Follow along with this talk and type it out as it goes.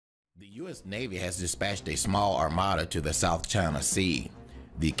The U.S. Navy has dispatched a small armada to the South China Sea.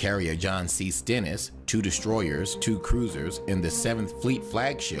 The carrier John C. Stennis, 2 destroyers, 2 cruisers, and the 7th Fleet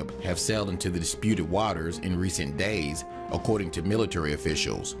flagship have sailed into the disputed waters in recent days, according to military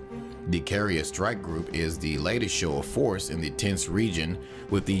officials. The carrier strike group is the latest show of force in the tense region,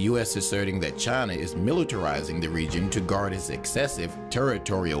 with the U.S. asserting that China is militarizing the region to guard its excessive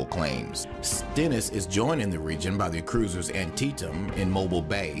territorial claims. Stennis is joined in the region by the cruisers Antietam in Mobile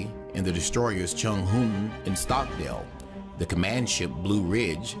Bay and the destroyers Chung Hoon in Stockdale. The command ship Blue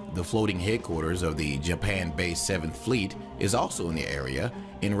Ridge, the floating headquarters of the Japan-based 7th Fleet, is also in the area,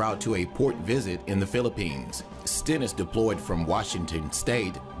 en route to a port visit in the Philippines. Stennis deployed from Washington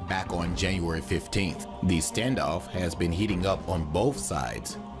State back on January 15th. The standoff has been heating up on both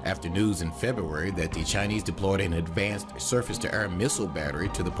sides after news in February that the Chinese deployed an advanced surface-to-air missile battery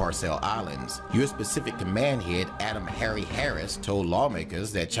to the Paracel Islands. U.S. Pacific Command Head Adam Harry Harris told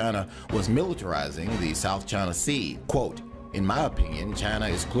lawmakers that China was militarizing the South China Sea. Quote, "In my opinion, China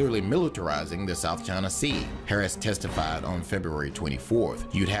is clearly militarizing the South China Sea," Harris testified on February 24th.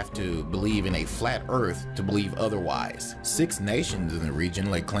 "You'd have to believe in a flat earth to believe otherwise." 6 nations in the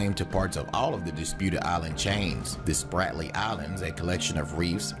region lay claim to parts of all of the disputed island chains. The Spratly Islands, a collection of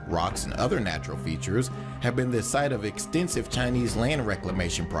reefs, rocks, and other natural features, have been the site of extensive Chinese land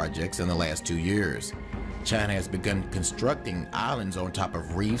reclamation projects in the last 2 years. China has begun constructing islands on top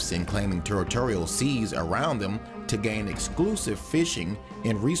of reefs and claiming territorial seas around them to gain exclusive fishing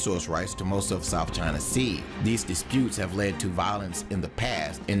and resource rights to most of South China Sea. These disputes have led to violence in the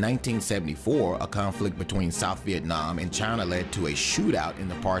past. In 1974, a conflict between South Vietnam and China led to a shootout in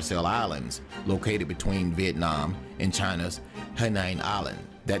the Paracel Islands, located between Vietnam and China's Hainan Island.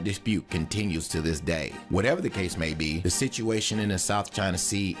 That dispute continues to this day. Whatever the case may be, the situation in the South China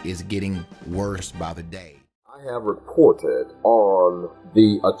Sea is getting worse by the day. I have reported on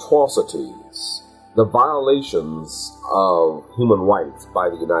the atrocities, the violations of human rights by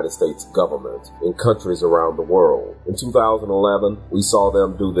the United States government in countries around the world. In 2011, we saw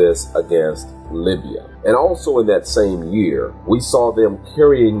them do this against Libya. And also in that same year, we saw them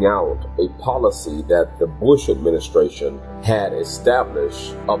carrying out a policy that the Bush administration had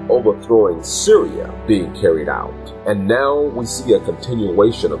established of overthrowing Syria being carried out. And now we see a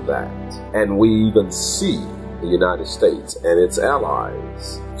continuation of that. And we even see the United States and its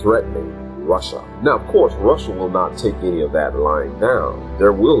allies threatening Russia. Now, of course, Russia will not take any of that lying down.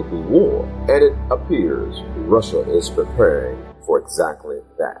 There will be war. And it appears Russia is preparing for exactly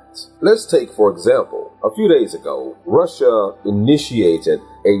that. Let's take, for example, a few days ago, Russia initiated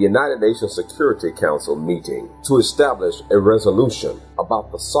a United Nations Security Council meeting to establish a resolution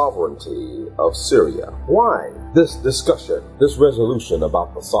about the sovereignty of Syria. Why this discussion, this resolution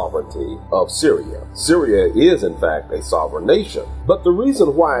about the sovereignty of Syria? Syria is, in fact, a sovereign nation. But the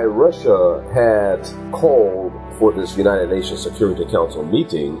reason why Russia had called for this United Nations Security Council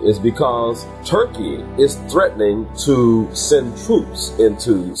meeting is because Turkey is threatening to send troops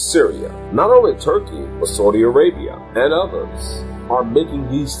into Syria. Not only Turkey, but Saudi Arabia and others are making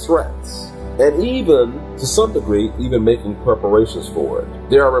these threats, and even, to some degree, even making preparations for it.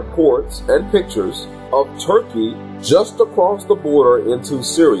 There are reports and pictures of Turkey just across the border into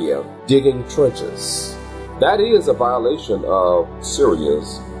Syria digging trenches. That is a violation of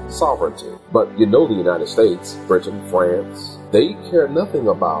Syria's sovereignty. But you know the United States, Britain, France, they care nothing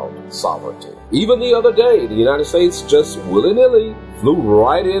about sovereignty. Even the other day, the United States just willy-nilly flew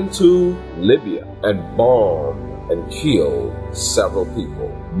right into Libya and bombed and killed several people,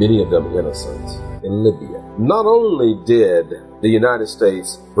 many of them innocent, in Libya. Not only did the United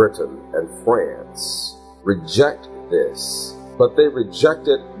States, Britain, and France reject this, but they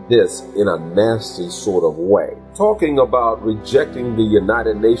rejected this in a nasty sort of way. Talking about rejecting the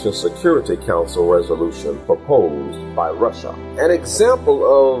United Nations Security Council resolution proposed by Russia. An example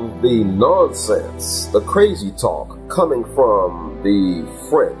of the nonsense, the crazy talk coming from the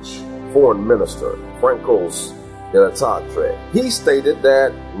French Foreign Minister, Francois Deltatre. He stated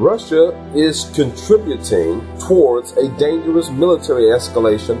that Russia is contributing towards a dangerous military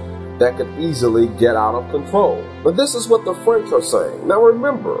escalation that could easily get out of control. But this is what the French are saying. Now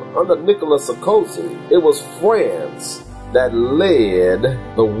remember, under Nicolas Sarkozy, it was France that led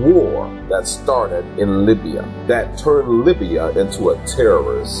the war that started in Libya, that turned Libya into a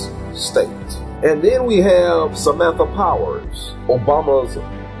terrorist state. And then we have Samantha Powers, Obama's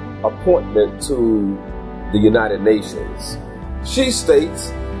appointment to the United Nations. She states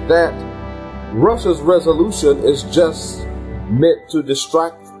that Russia's resolution is just meant to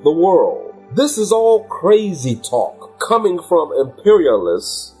distract the world. This is all crazy talk coming from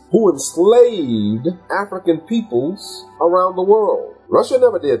imperialists who enslaved African peoples around the world. Russia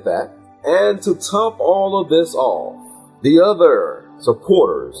never did that. And to top all of this off, the other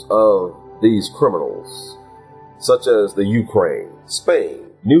supporters of these criminals, such as the Ukraine,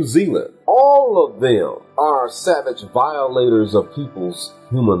 Spain, New Zealand, all of them are savage violators of people's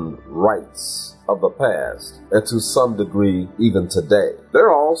human rights of the past, and to some degree even today.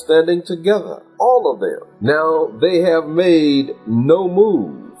 They're all standing together, all of them. Now, they have made no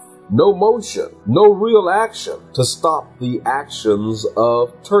move, no motion, no real action to stop the actions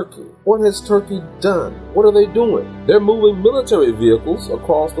of Turkey. What has Turkey done? What are they doing? They're moving military vehicles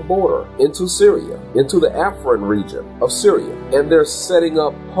across the border into Syria, into the Afrin region of Syria, and they're setting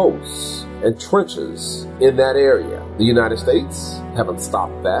up posts and trenches in that area. The United States haven't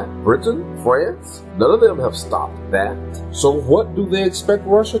stopped that. Britain, France, none of them have stopped that. So what do they expect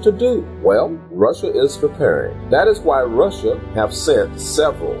Russia to do? Well, Russia is preparing. That is why Russia have sent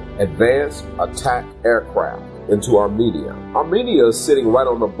several advanced attack aircraft into Armenia. Armenia is sitting right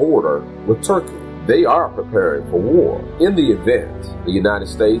on the border with Turkey. They are preparing for war. In the event the United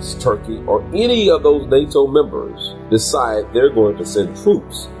States, Turkey, or any of those NATO members decide they're going to send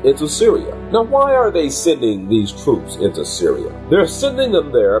troops into Syria. Now, why are they sending these troops into Syria? They're sending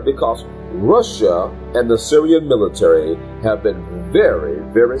them there because Russia and the Syrian military have been very,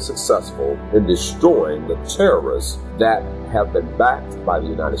 very successful in destroying the terrorists that have been backed by the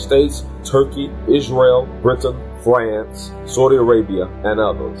United States, Turkey, Israel, Britain, France, Saudi Arabia, and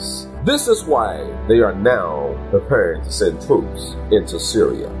others. This is why they are now preparing to send troops into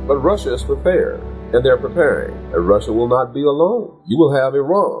Syria. But Russia is prepared, and they're preparing. And Russia will not be alone. You will have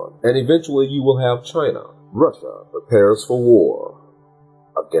Iran, and eventually you will have China. Russia prepares for war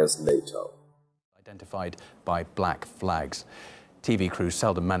against NATO. Identified by black flags. TV crews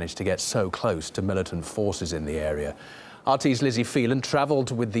seldom manage to get so close to militant forces in the area. RT's Lizzie Phelan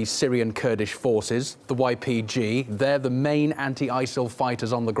travelled with the Syrian Kurdish forces, the YPG. They're the main anti-ISIL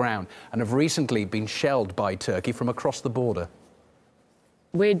fighters on the ground and have recently been shelled by Turkey from across the border.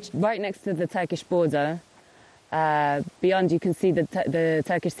 We're right next to the Turkish border. Beyond, you can see the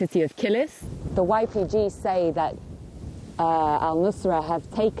Turkish city of Kilis. The YPG say that al-Nusra have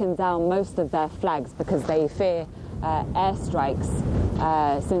taken down most of their flags because they fear airstrikes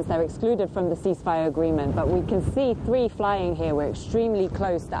since they're excluded from the ceasefire agreement. But we can see 3 flying here. We're extremely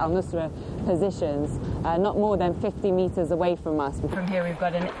close to al-Nusra positions, not more than 50 meters away from us. From here we've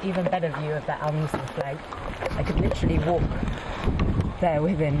got an even better view of that al-Nusra flag. I could literally walk there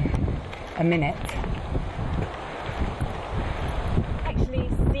within a minute. Actually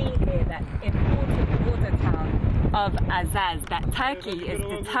see here that important border town of Azaz that Turkey is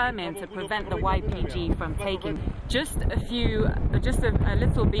determined to prevent the YPG from taking. Just a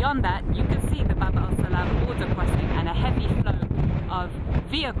little beyond that, you can see the Bab al-Salam border crossing and a heavy flow of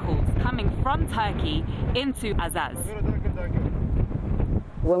vehicles coming from Turkey into Azaz.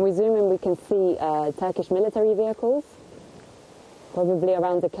 When we zoom in, we can see Turkish military vehicles, probably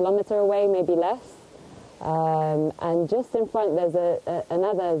around 1 kilometer away, maybe less. And just in front, there's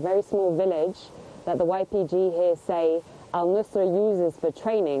another very small village that the YPG here say al-Nusra uses for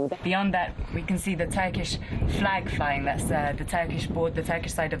training. Beyond that, we can see the Turkish flag flying. That's the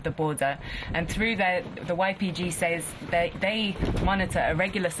Turkish side of the border. And through there, the YPG says they monitor a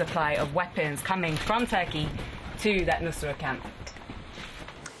regular supply of weapons coming from Turkey to that Nusra camp.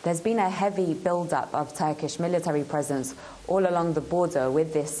 There's been a heavy build-up of Turkish military presence all along the border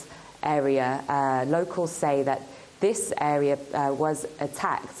with this area. Locals say that this area was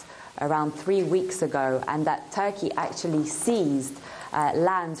attacked around 3 weeks ago, and that Turkey actually seized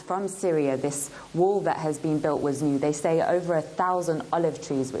land from Syria. This wall that has been built was new. They say over 1,000 olive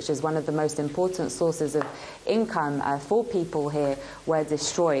trees, which is one of the most important sources of income for people here, were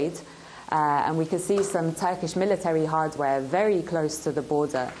destroyed. And we can see some Turkish military hardware very close to the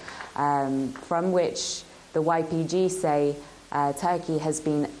border, from which the YPG say Turkey has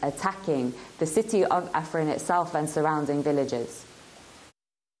been attacking the city of Afrin itself and surrounding villages.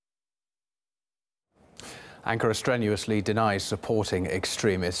 Ankara strenuously denies supporting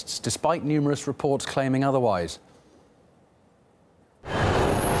extremists, despite numerous reports claiming otherwise.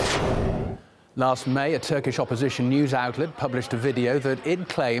 Last May, a Turkish opposition news outlet published a video that it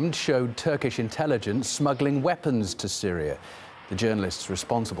claimed showed Turkish intelligence smuggling weapons to Syria. The journalists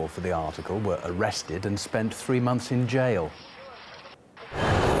responsible for the article were arrested and spent 3 months in jail.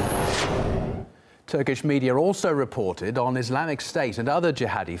 Turkish media also reported on Islamic State and other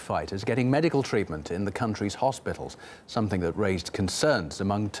jihadi fighters getting medical treatment in the country's hospitals, something that raised concerns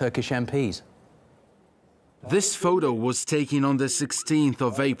among Turkish MPs. This photo was taken on the 16th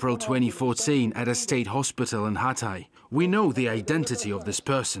of April 2014 at a state hospital in Hatay. We know the identity of this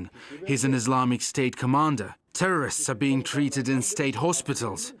person. He's an Islamic State commander. Terrorists are being treated in state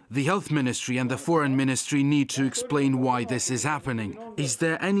hospitals. The health ministry and the foreign ministry need to explain why this is happening. Is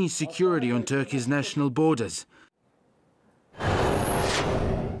there any security on Turkey's national borders?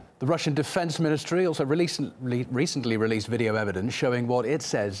 The Russian Defense Ministry also recently released video evidence showing what it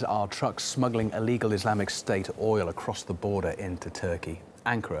says are trucks smuggling illegal Islamic State oil across the border into Turkey.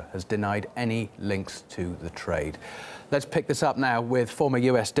 Ankara has denied any links to the trade. Let's pick this up now with former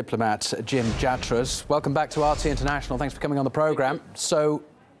US diplomat Jim Jatras. Welcome back to RT International. Thanks for coming on the programme. So,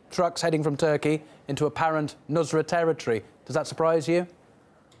 trucks heading from Turkey into apparent Nusra territory. Does that surprise you?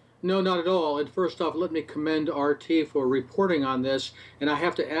 No, not at all. And first off, let me commend RT for reporting on this. And I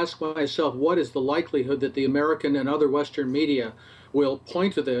have to ask myself, what is the likelihood that the American and other Western media will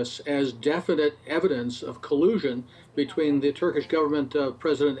point to this as definite evidence of collusion between the Turkish government,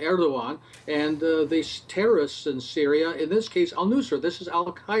 President Erdogan, and these terrorists in Syria, in this case, al-Nusra. This is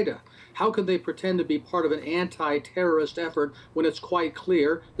al-Qaeda. How can they pretend to be part of an anti-terrorist effort when it's quite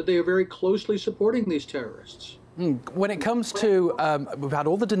clear that they are very closely supporting these terrorists? When it comes to, we've had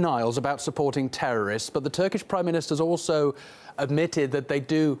all the denials about supporting terrorists, but the Turkish Prime Minister's also admitted that they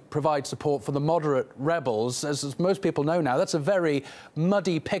do provide support for the moderate rebels. As most people know now, that's a very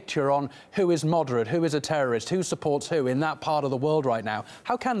muddy picture on who is moderate, who is a terrorist, who supports who in that part of the world right now.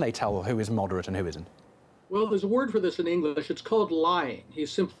 How can they tell who is moderate and who isn't? Well, there's a word for this in English. It's called lying. He's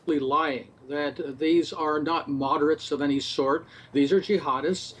simply lying, that these are not moderates of any sort. These are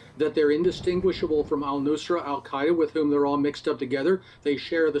jihadists, that they're indistinguishable from al-Nusra, al-Qaeda, with whom they're all mixed up together. They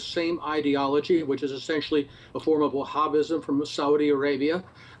share the same ideology, which is essentially a form of Wahhabism from Saudi Arabia.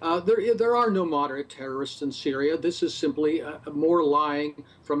 There are no moderate terrorists in Syria. This is simply more lying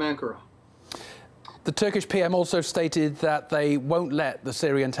from Ankara. The Turkish PM also stated that they won't let the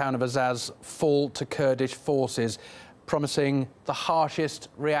Syrian town of Azaz fall to Kurdish forces, promising the harshest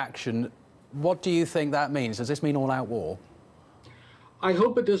reaction. What do you think that means? Does this mean all-out war? I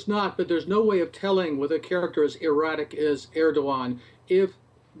hope it does not, but there's no way of telling with a character as erratic as Erdogan if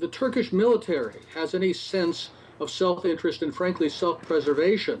the Turkish military has any sense of self-interest and, frankly,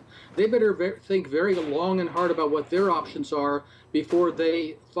 self-preservation. They better think very long and hard about what their options are before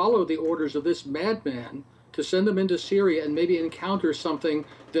they follow the orders of this madman to send them into Syria and maybe encounter something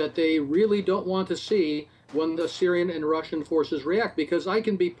that they really don't want to see when the Syrian and Russian forces react, because I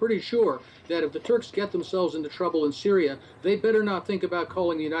can be pretty sure that if the Turks get themselves into trouble in Syria, they better not think about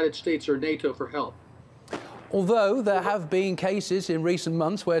calling the United States or NATO for help. Although there have been cases in recent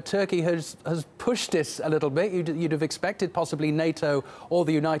months where Turkey has pushed this a little bit. You'd have expected possibly NATO or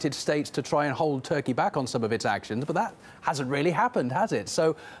the United States to try and hold Turkey back on some of its actions, but that hasn't really happened, has it?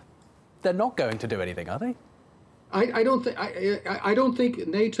 So they're not going to do anything, are they? I don't think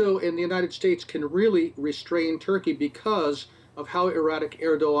NATO and the United States can really restrain Turkey because of how erratic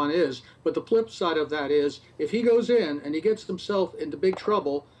Erdogan is. But the flip side of that is, if he goes in and he gets himself into big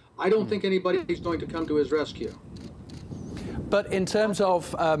trouble, I don't think anybody's going to come to his rescue. But in terms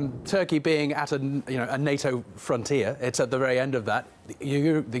of Turkey being at a NATO frontier, it's at the very end of that.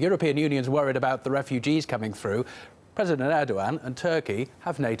 The European Union's worried about the refugees coming through. President Erdogan and Turkey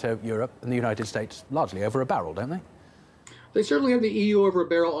have NATO, Europe and the United States largely over a barrel, don't they? They certainly have the EU over a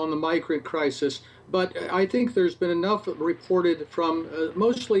barrel on the migrant crisis, but I think there's been enough reported from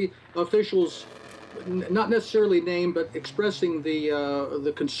mostly officials, not necessarily named, but expressing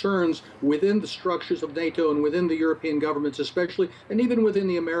the concerns within the structures of NATO and within the European governments especially, and even within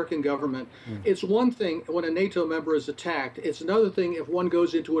the American government. It's one thing when a NATO member is attacked. It's another thing if one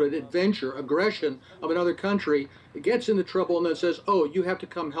goes into an adventure, aggression of another country, gets into trouble and then says, oh, you have to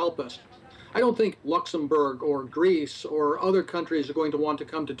come help us. I don't think Luxembourg or Greece or other countries are going to want to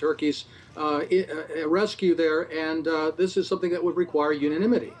come to Turkey's rescue there, and this is something that would require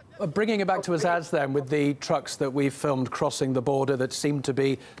unanimity. Bringing it back to Azaz then, with the trucks that we've filmed crossing the border that seem to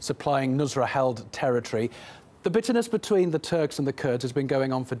be supplying Nusra-held territory, the bitterness between the Turks and the Kurds has been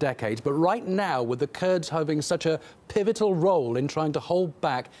going on for decades, but right now, with the Kurds having such a pivotal role in trying to hold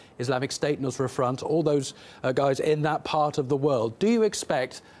back Islamic State, Nusra Front, all those guys in that part of the world, do you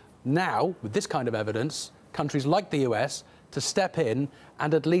expect now, with this kind of evidence, countries like the US to step in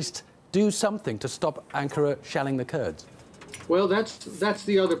and at least do something to stop Ankara shelling the Kurds? Well, that's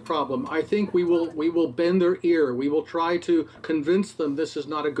the other problem. I think we will bend their ear. We will try to convince them this is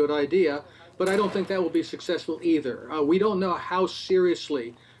not a good idea, but I don't think that will be successful either. We don't know how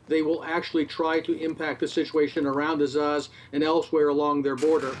seriously they will actually try to impact the situation around Azaz and elsewhere along their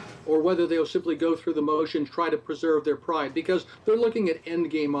border, or whether they'll simply go through the motions, try to preserve their pride, because they're looking at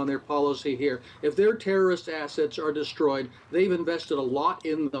endgame on their policy here. If their terrorist assets are destroyed, they've invested a lot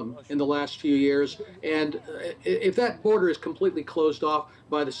in them in the last few years, and if that border is completely closed off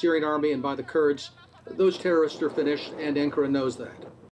by the Syrian army and by the Kurds, those terrorists are finished, and Ankara knows that.